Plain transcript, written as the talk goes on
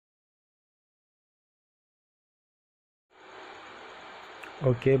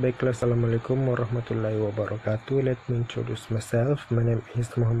Okay, baiklah. Assalamualaikum warahmatullahi wabarakatuh. Let me introduce myself. My name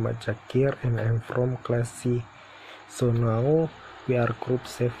is Muhammad Zakir and I'm from Class C. So now we are group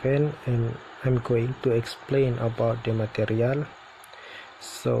 7 and I'm going to explain about the material.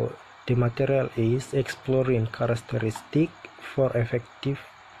 So the material is exploring characteristic for effective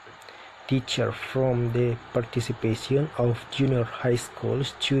teacher from the participation of junior high school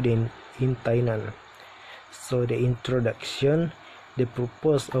student in Taiwan. So the introduction. The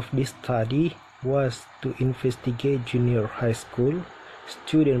purpose of this study was to investigate junior high school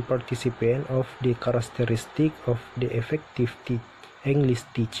student participation of the characteristic of the effective English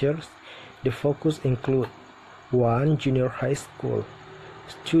teachers. The focus include 1. Junior high school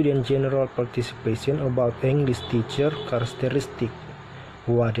student general participation about English teacher characteristic,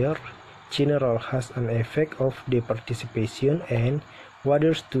 whether general has an effect of the participation and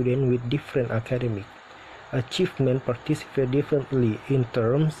whether student with different academic achievement participate differently in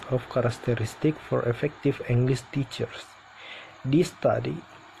terms of characteristics for effective English teachers. This study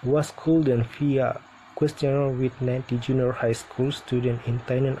was done via questionnaire with 90 junior high school students in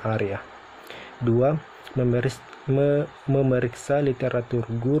Tainan area. 2. Memeriksa literatur.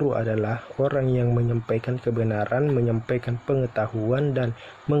 Guru adalah orang yang menyampaikan kebenaran, menyampaikan pengetahuan, dan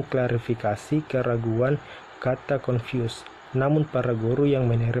mengklarifikasi keraguan kata confuse. Namun para guru yang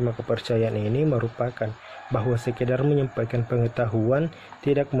menerima kepercayaan ini merupakan bahwa sekedar menyampaikan pengetahuan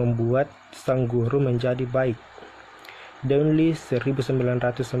tidak membuat sang guru menjadi baik. Donnelly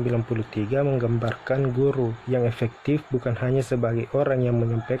 1993 menggambarkan guru yang efektif bukan hanya sebagai orang yang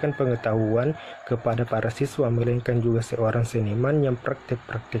menyampaikan pengetahuan kepada para siswa, melainkan juga seorang seniman yang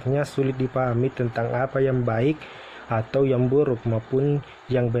praktek-prakteknya sulit dipahami tentang apa yang baik atau yang buruk maupun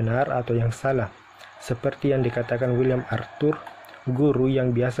yang benar atau yang salah. Seperti yang dikatakan William Arthur, guru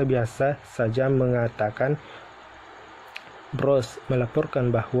yang biasa-biasa saja mengatakan, Bros melaporkan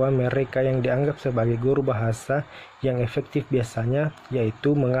bahwa mereka yang dianggap sebagai guru bahasa yang efektif biasanya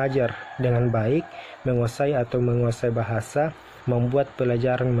yaitu mengajar dengan baik, menguasai atau menguasai bahasa, membuat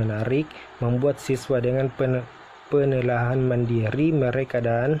pelajaran menarik, membuat siswa dengan penelaahan mandiri mereka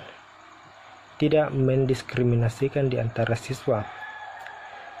dan tidak mendiskriminasikan di antara siswa.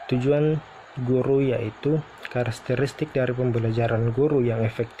 Tujuan guru yaitu karakteristik dari pembelajaran guru yang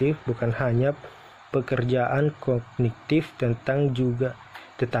efektif bukan hanya pekerjaan kognitif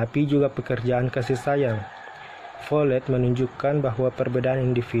tetapi juga pekerjaan kasih sayang. Follett menunjukkan bahwa perbedaan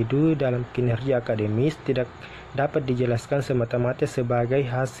individu dalam kinerja akademis tidak dapat dijelaskan semata-mata sebagai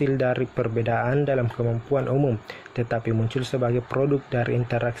hasil dari perbedaan dalam kemampuan umum, tetapi muncul sebagai produk dari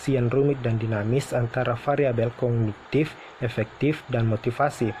interaksi yang rumit dan dinamis antara variabel kognitif, efektif, dan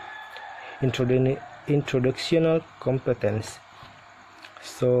motivasi. Introductional competence.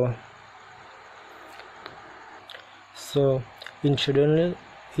 So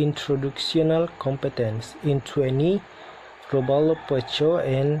introductional competence in 20, Roballo Pocho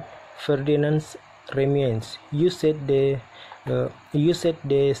and Ferdinand Remiens used the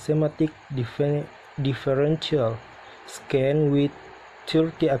semantic differential scan with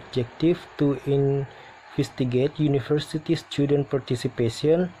 30 objectives to investigate university student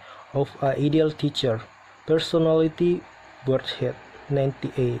participation of an ideal teacher. Personality, Burthead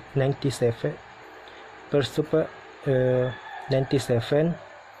 97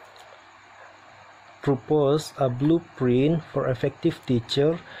 proposed a blueprint for effective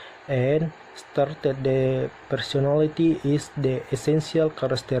teacher and stated the personality is the essential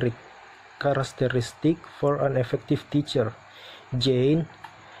characteristic for an effective teacher. Jane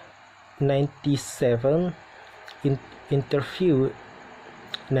 97 interview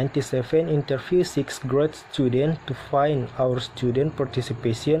 6th grade students to find our student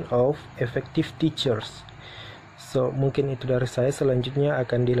participation of effective teachers. So, mungkin itu dari saya. Selanjutnya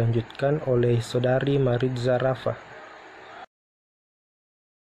akan dilanjutkan oleh Saudari Maritza Rafa.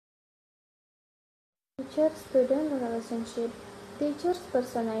 Teacher-student relationship. Teacher's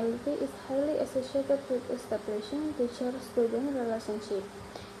personality is highly associated with establishing teacher-student relationship.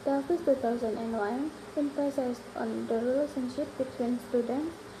 The Office 2001 emphasized on the relationship between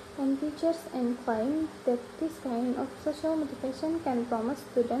students and teachers and claimed that this kind of social motivation can promote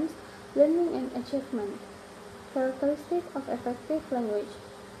students' learning and achievement. Characteristic of effective language.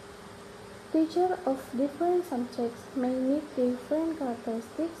 Teachers of different subjects may need different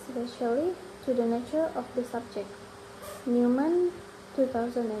characteristics especially to the nature of the subject. Newman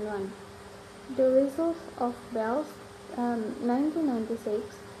 2001. The results of Bell's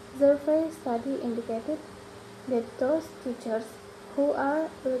 1996 survey study indicated that those teachers who are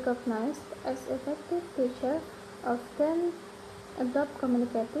recognized as effective teachers often adopt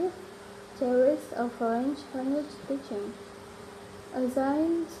communicative theories of foreign language teaching.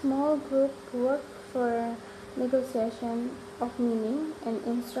 assign small group work for negotiation of meaning, and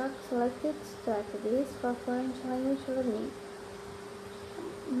instruct selected strategies for foreign language learning.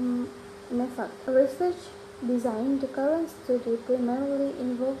 Method. Research design. The current study primarily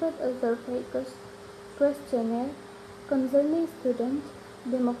involved a survey questionnaire concerning student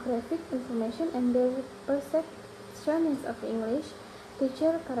demographic information and their perceptions of English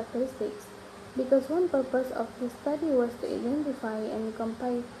teacher characteristics, because one purpose of the study was to identify and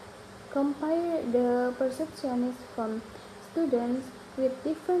compare the perceptions from students with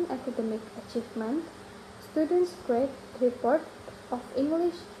different academic achievement. Students' grade report of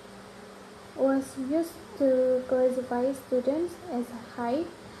English was used to classify students as high,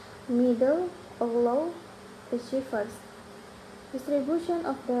 middle, or low achievers. Distribution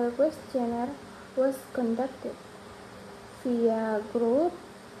of the questionnaire was conducted via group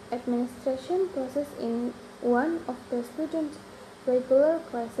administration process in one of the students' regular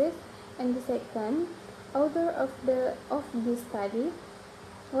classes, and the second author of the study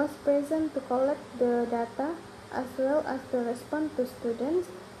was present to collect the data as well as to respond to students'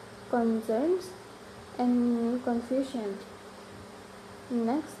 concerns and confusion.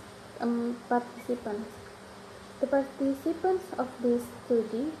 Next, participants. The participants of this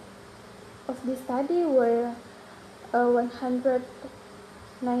study were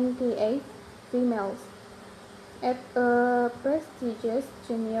 198 females. At a prestigious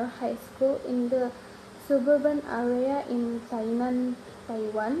junior high school in the suburban area in Tainan,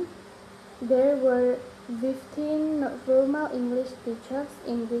 Taiwan, there were 15 formal English teachers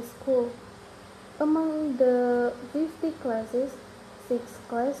in this school. Among the 50 classes, 6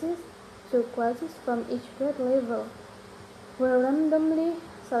 classes, 2 classes from each grade level, were randomly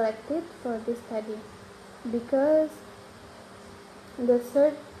selected for this study, because the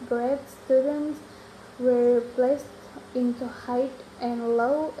third grade students were placed into height and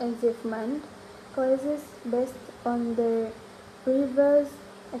low achievement classes based on their previous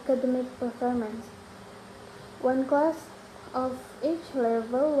academic performance. One class of each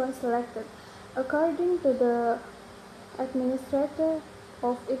level was selected. According to the administrator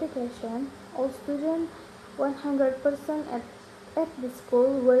of education, all students 100% at the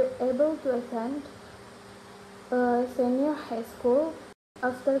school were able to attend a senior high school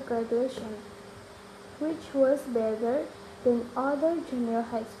after graduation, which was better than other junior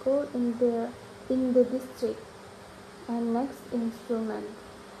high school in the district. And next, instrument.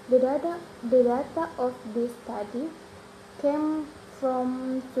 The data of this study came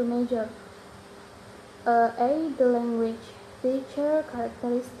from two measures. A. The language teacher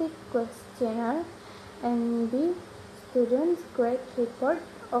characteristic questionnaire, and B. Students' grade report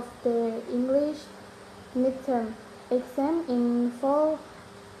of the English midterm exam in fall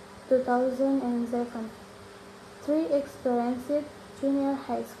 2007. 3 experienced junior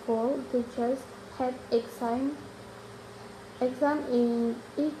high school teachers had exam in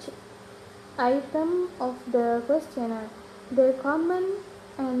each item of the questionnaire. Their comments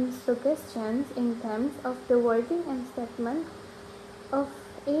and suggestions in terms of the wording and statement of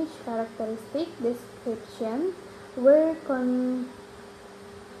each characteristic description were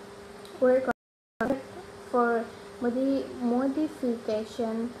for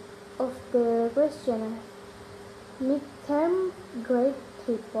modification of the questionnaire. Midterm grade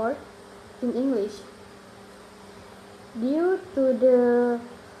report in English. Due to the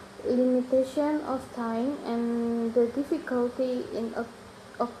limitation of time and the difficulty in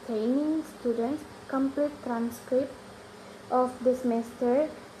obtaining students' complete transcript of the semester,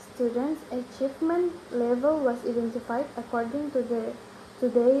 students' achievement level was identified according to their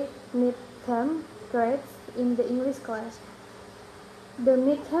midterm grades in the English class. The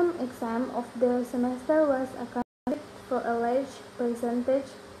midterm exam of the semester was accounted for a large percentage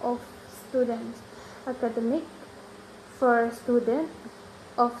of students' academic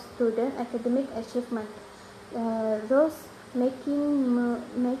academic achievement, thus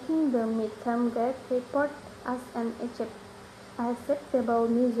making the midterm grade report as an acceptable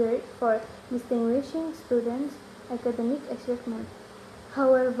measure for distinguishing students' academic achievement.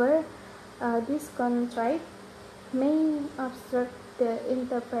 However, this constraint may obstruct the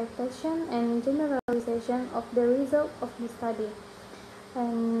interpretation and generalization of the result of the study.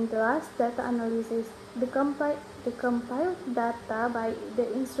 And the last, data analysis. The compiled data by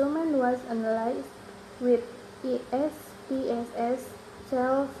the instrument was analyzed with ESPSS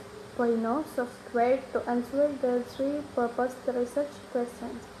 12.0 software to answer the 3 proposed research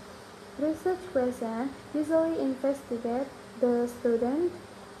questions. Research questions usually investigate the student's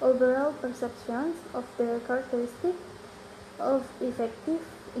overall perceptions of the characteristics of effective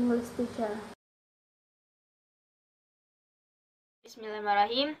English teacher.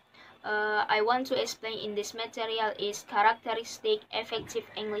 Bismillahirrahmanirrahim. I want to explain in this material is characteristic effective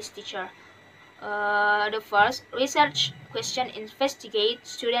English teacher. The first research question investigates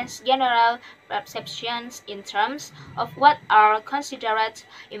students' general perceptions in terms of what are considered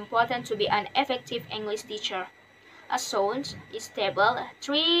important to be an effective English teacher. As shown is table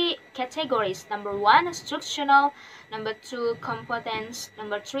 3 categories. Number 1 instructional, number 2 competence,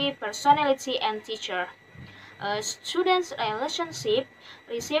 number 3 personality and teacher. Students' relationship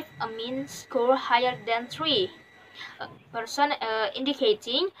receive a mean score higher than 3,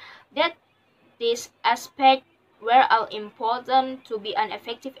 indicating that these aspects were all important to be an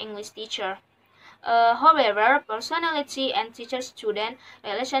effective English teacher. However, personality and teacher-student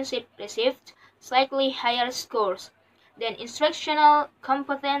relationship received slightly higher scores than instructional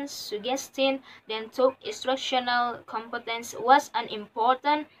competence, suggesting that instructional competence was an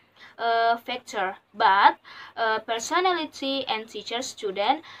important factor, but personality and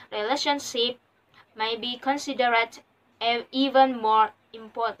teacher-student relationship may be considered even more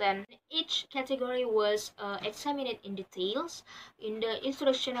important. Each category was examined in details in the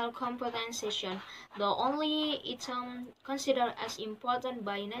instructional competence session. The only item considered as important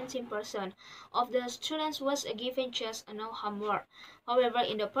by 19% of the students was given just no homework. However,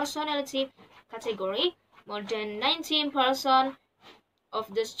 in the personality category, more than 19% of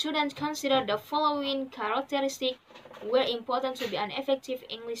the students considered the following characteristics were important to be an effective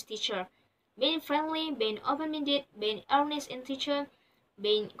English teacher: being friendly, being open-minded, being earnest in teaching,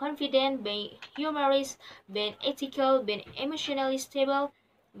 being confident, being humorous, being ethical, being emotionally stable,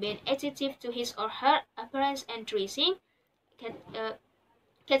 being attentive to his or her appearance and dressing.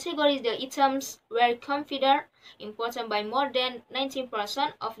 Categories the items were considered important by more than 19%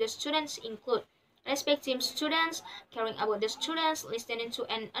 of the students include respecting students, caring about the students, listening to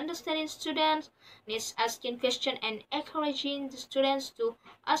and understanding students, needs asking questions and encouraging the students to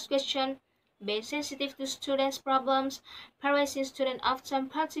ask questions, being sensitive to students' problems, praising students often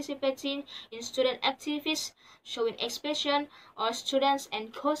participating in student activities, showing expression or students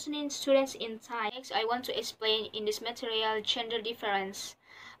and cautioning students in time. Next, I want to explain in this material gender difference.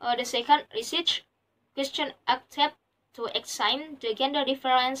 The second research question attempt to examine the gender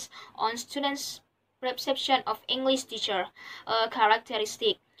difference on students' perception of English teacher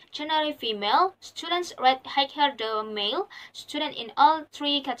characteristic. Generally female students rate higher than male students in all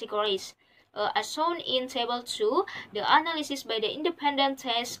 3 categories. As shown in table 2, the analysis by the independent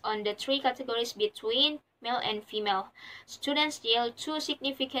test on the 3 categories between male and female students yield 2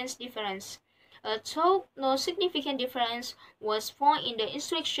 significant differences. Though no significant difference was found in the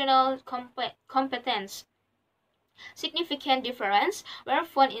instructional competence. Significant difference were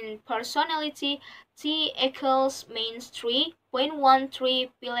found in personality. T equals means 3.13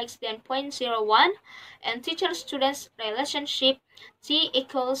 p less than 0.01, and teacher-student relationship. T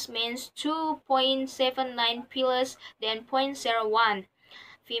equals means 2.79 p less than 0.01.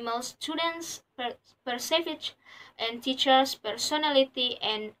 Female students' perceived and teachers' personality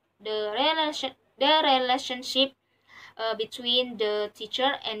and the relationship between the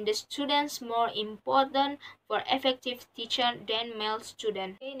teacher and the students more important for effective teacher than male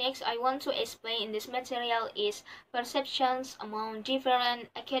student. Okay, next I want to explain in this material is perceptions among different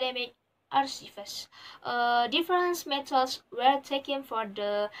academic archives. Different methods were taken for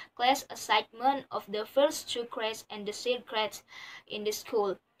the class assignment of the first 2 grades and the 3rd grade in the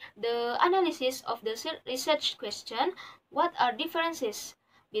school. The analysis of the research question: what are differences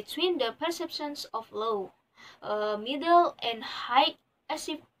between the perceptions of low, middle, and high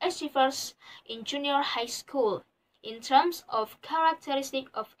achievers in junior high school in terms of characteristic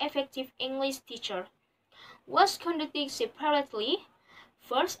of effective English teacher, was conducted separately.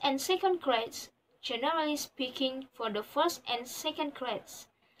 First and second grades, generally speaking, for the first and second grades,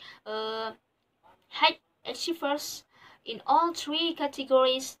 high achievers in all 3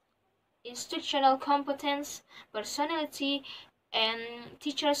 categories: instructional competence, personality, and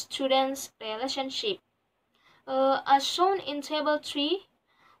teacher-student relationship. As shown in table 3,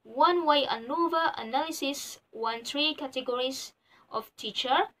 one-way ANOVA analysis 3 categories of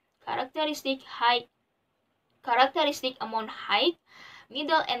teacher characteristic among high,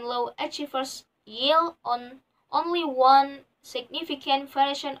 middle, and low achievers yield on only one significant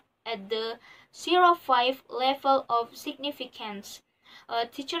variation at the 0.5 level of significance.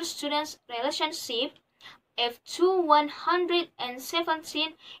 Teacher-student relationship F2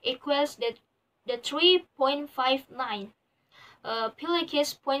 117 equals the 3.59.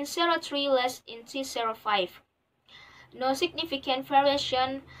 P-Leakage 0.03 less in T05. No significant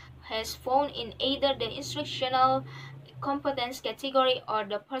variation has found in either the instructional competence category or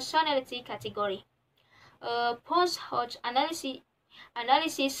the personality category. Post-hoc analysis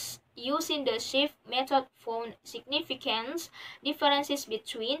Analysis using the shift method found significant differences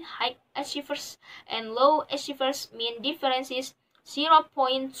between high achievers and low achievers. Mean differences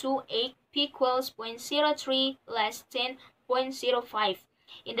 0.28 equals 0.03 less than 0.05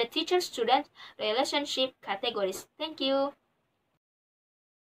 in the teacher-student relationship categories. Thank you.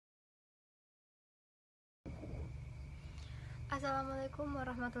 Assalamualaikum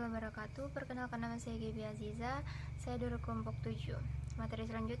warahmatullahi wabarakatuh. Perkenalkan, nama saya Gibi Aziza. Saya duduk kelompok 7. Materi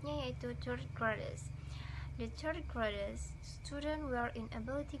selanjutnya yaitu third graders. The third graders students were in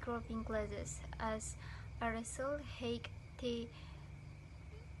ability grouping classes. As a result, the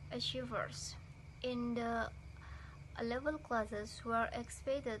achievers in the level classes were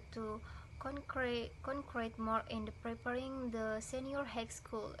expected to concrete more in preparing the senior high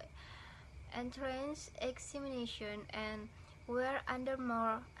school entrance examination and were under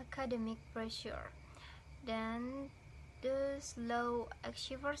more academic pressure than those low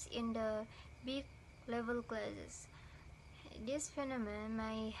achievers in the big level classes. This phenomenon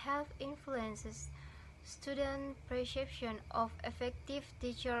may have influenced student perception of effective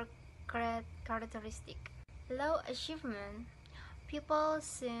teacher characteristic. Low achievement people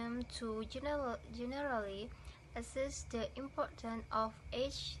seem to generally assess the importance of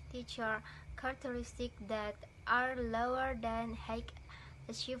each teacher characteristic that are lower than high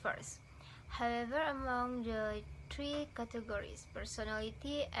achievers. However, among the three categories,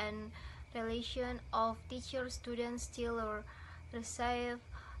 personality and relation of teacher-student still receive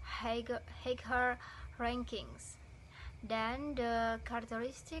higher rankings than the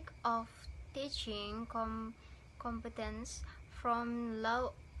characteristic of teaching competence from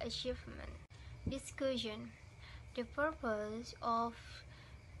low achievement. Discussion. The purpose of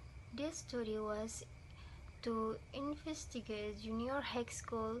this study was to investigate junior high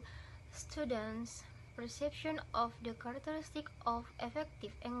school students' perception of the characteristic of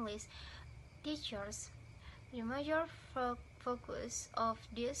effective English teachers. The major focus of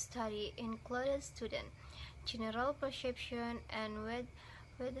this study included student general perception and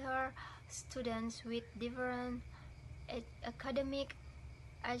whether students with different academic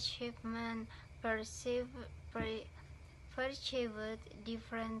achievement perceived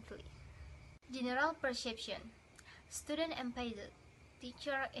differently. General perception. Student empathy,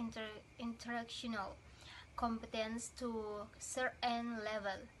 teacher interactional competence to certain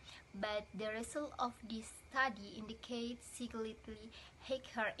level, but the result of this study indicates significantly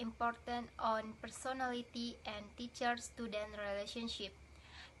higher importance on personality and teacher-student relationship.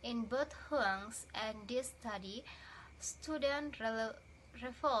 In both Huang's and this study, students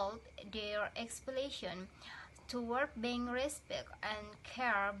revealed their explanation toward being respected and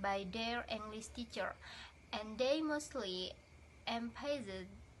cared by their English teacher, and they mostly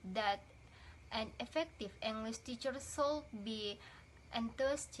emphasized that an effective English teacher should be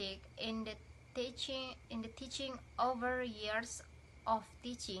enthusiastic in the teaching. Over years of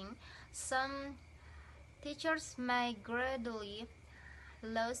teaching, some teachers may gradually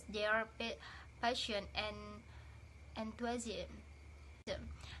lose their passion and enthusiasm,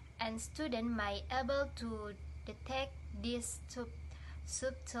 and students may able to detect this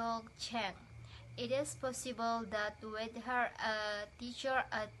subtle change. It is possible that whether a teacher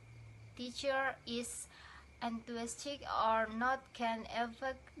is enthusiastic or not can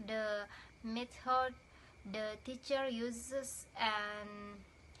affect the method the teacher uses and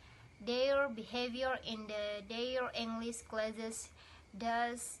their behavior in their English classes,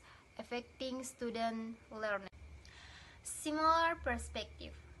 thus affecting student learning. Similar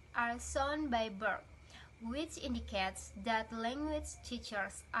perspectives are shown by Berg, which indicates that language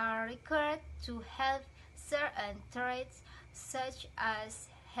teachers are required to have certain traits such as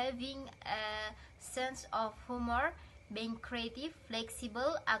having a sense of humor, being creative,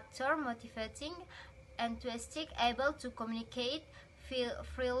 flexible, actor, motivating, enthusiastic, able to communicate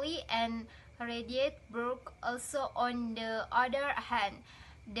freely, and radiate. Berg also, on the other hand,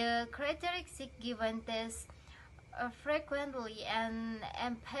 the characteristics given tests frequently and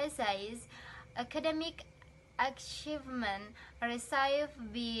emphasize academic achievement receive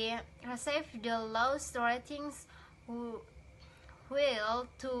the lowest ratings will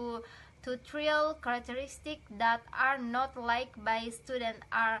to trial characteristics that are not liked by students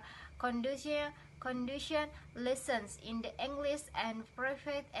are condition lessons in the English and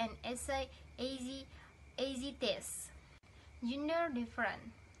private and essay easy tests. Gender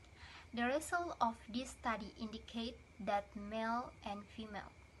different. The results of this study indicate that male and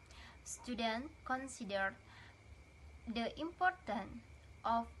female students consider the importance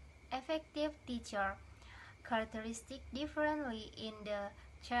of effective teacher characteristics differently in the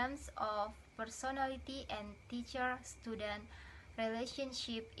terms of personality and teacher-student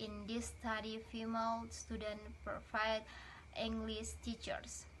relationship in this study. Female students provide English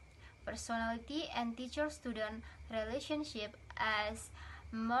teachers personality and teacher-student relationship as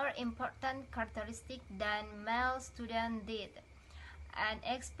more important characteristic than male student did. An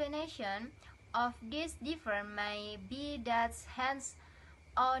explanation of this difference may be that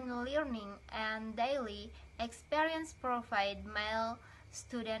hands-on learning and daily experience provide male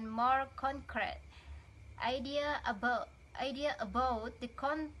student more concrete idea about the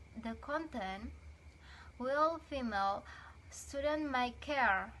content, while female students might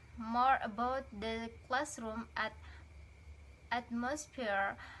care more about the classroom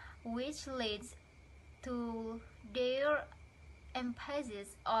atmosphere, which leads to their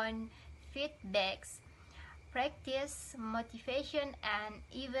emphasis on feedbacks, practice, motivation, and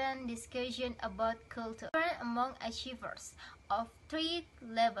even discussion about culture. Among achievers of three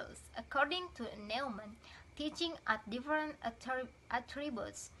levels, according to Neumann, teaching at different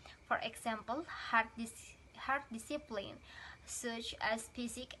attributes, for example, hard discipline, such as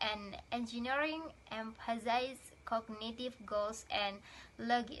physics and engineering, emphasize cognitive goals and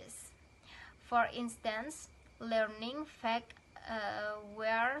logics. For instance, learning fact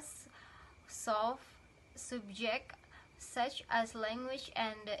whereas soft subjects such as language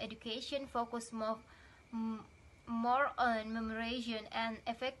and education focus more on memorization and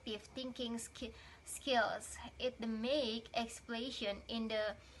effective thinking skills. It make explanation in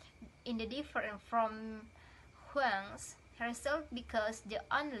the different from Huang's result because the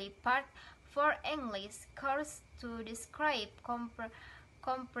only part for English course to describe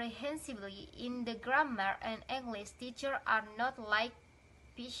comprehensively in the grammar and English teacher are not like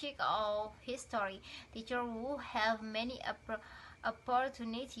physics or history teacher who have many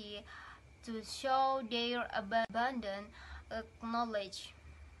opportunity to show their abundant knowledge.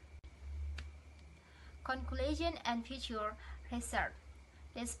 Conclusion and future research.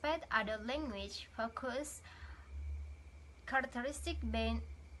 Despite other language focus characteristic being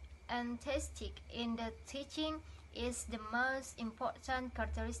enthusiastic in the teaching is the most important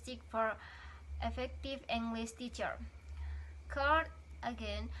characteristic for effective English teacher. Kurt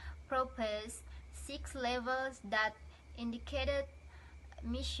again proposed 6 levels that indicated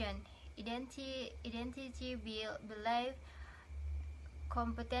mission, identity, belief,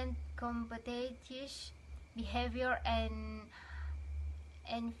 competence, behavior, and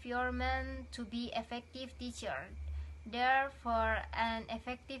environment to be effective teacher. Therefore, an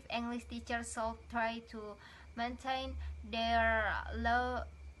effective English teacher should try to maintain their love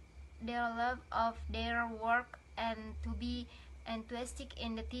of their work and to be enthusiastic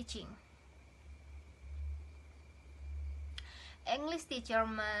in the teaching. English teacher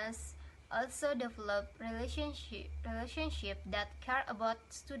must also develop relationship that care about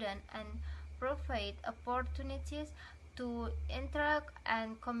students and provide opportunities to interact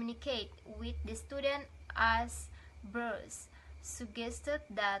and communicate with the student. As Bruce suggested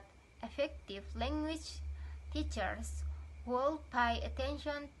that effective language teachers will pay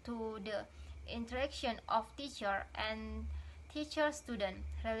attention to the interaction of teacher and teacher-student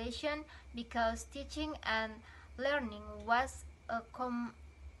relation because teaching and learning was a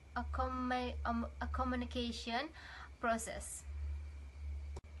communication process.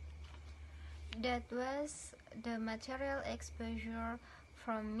 That was the material exposure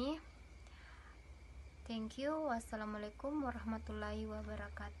from me. Thank you. Wassalamualaikum warahmatullahi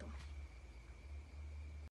wabarakatuh.